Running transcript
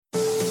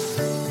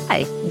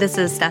Hi, this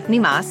is Stephanie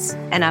Maas,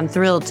 and I'm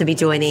thrilled to be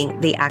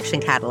joining the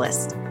Action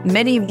Catalyst.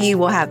 Many of you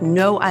will have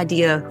no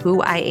idea who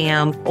I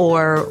am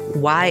or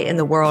why in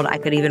the world I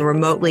could even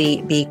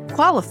remotely be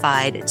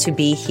qualified to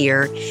be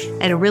here,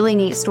 and a really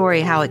neat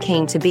story how it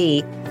came to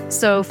be.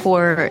 So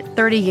for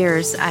 30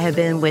 years, I have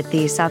been with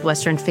the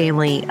Southwestern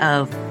family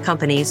of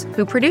companies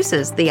who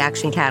produces the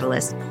Action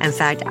Catalyst. In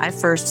fact, I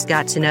first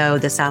got to know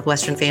the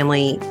Southwestern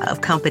family of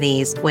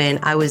companies when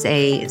I was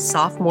a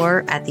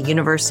sophomore at the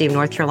University of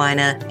North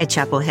Carolina at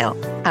Chapel Hill.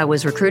 I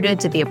was recruited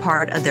to be a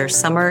part of their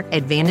Summer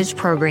Advantage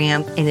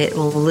program, and it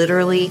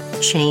literally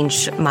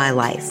changed my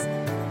life.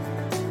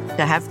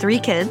 I have 3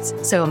 kids,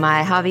 so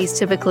my hobbies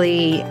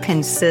typically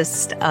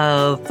consist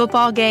of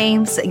football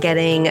games,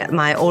 getting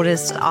my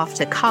oldest off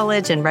to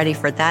college and ready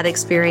for that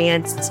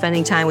experience,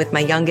 spending time with my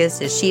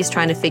youngest as she's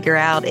trying to figure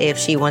out if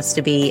she wants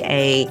to be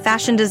a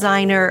fashion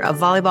designer, a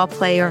volleyball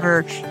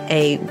player,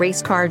 a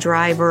race car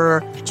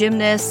driver,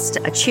 gymnast,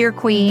 a cheer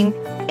queen.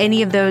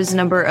 Any of those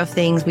number of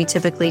things we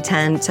typically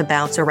tend to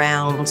bounce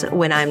around.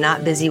 When I'm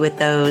not busy with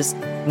those,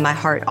 my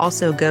heart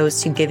also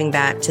goes to giving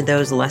back to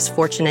those less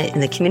fortunate in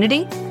the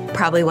community.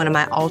 Probably one of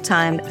my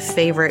all-time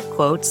favorite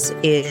quotes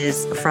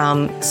is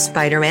from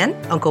Spider-Man,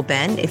 Uncle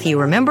Ben, if you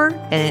remember,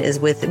 and it is,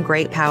 "With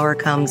great power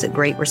comes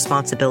great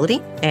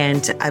responsibility."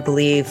 And I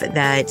believe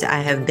that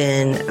I have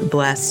been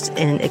blessed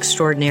in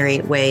extraordinary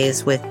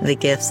ways with the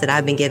gifts that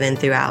I've been given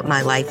throughout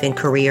my life and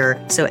career.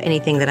 So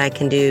anything that I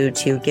can do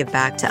to give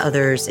back to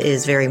others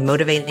is very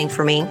motivating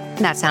for me.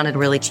 That sounded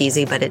really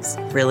cheesy, but it's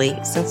really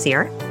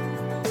sincere.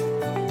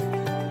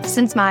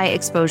 Since my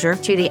exposure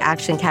to the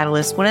Action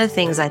Catalyst, one of the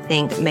things I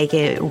think make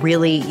it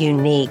really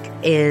unique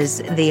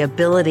is the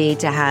ability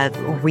to have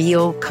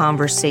real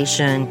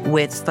conversation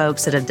with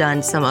folks that have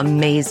done some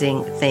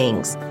amazing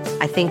things.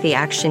 I think the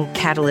Action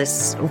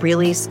Catalyst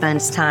really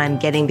spends time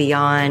getting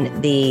beyond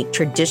the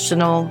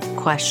traditional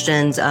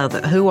questions of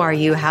who are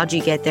you, how'd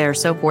you get there,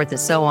 so forth and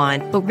so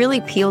on, but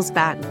really peels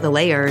back the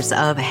layers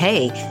of,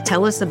 hey,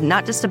 tell us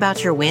not just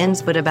about your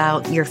wins, but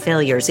about your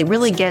failures. It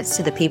really gets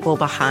to the people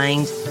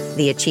behind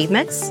the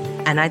achievements.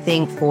 And I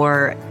think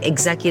for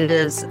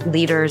executives,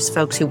 leaders,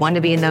 folks who want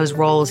to be in those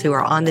roles, who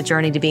are on the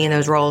journey to be in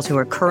those roles, who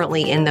are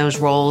currently in those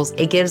roles,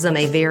 it gives them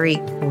a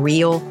very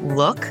real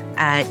look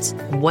at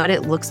what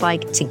it looks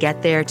like to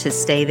get there, to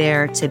stay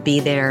there, to be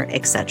there,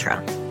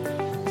 etc.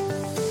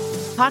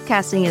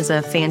 Podcasting is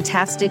a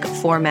fantastic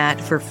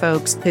format for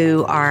folks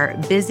who are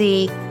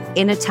busy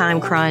in a time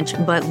crunch,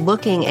 but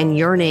looking and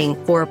yearning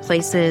for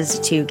places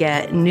to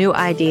get new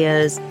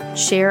ideas,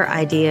 share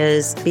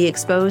ideas, be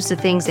exposed to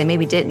things they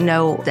maybe didn't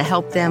know to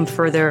help them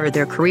further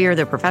their career,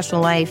 their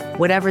professional life,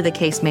 whatever the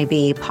case may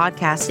be.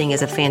 Podcasting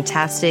is a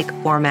fantastic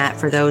format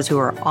for those who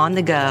are on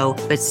the go,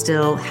 but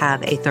still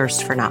have a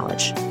thirst for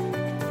knowledge.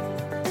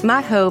 My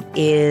hope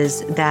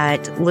is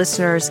that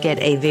listeners get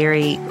a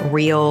very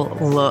real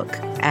look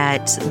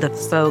at the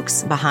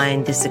folks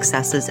behind the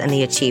successes and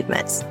the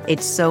achievements.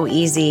 It's so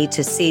easy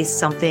to see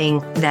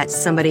something that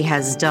somebody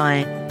has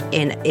done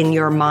and in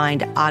your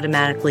mind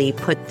automatically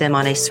put them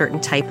on a certain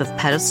type of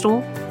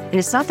pedestal. And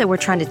it's not that we're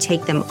trying to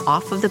take them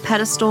off of the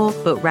pedestal,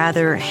 but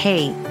rather,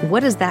 hey, what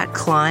does that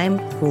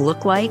climb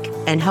look like?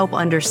 And help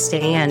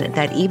understand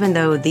that even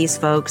though these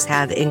folks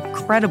have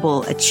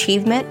incredible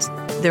achievement,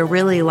 they're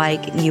really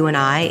like you and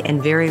I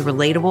and very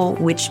relatable,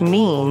 which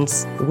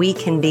means we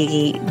can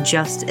be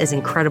just as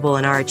incredible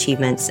in our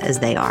achievements as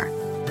they are.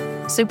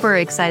 Super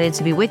excited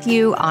to be with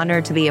you,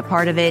 honored to be a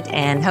part of it,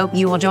 and hope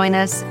you will join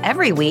us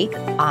every week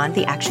on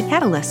the Action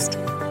Catalyst.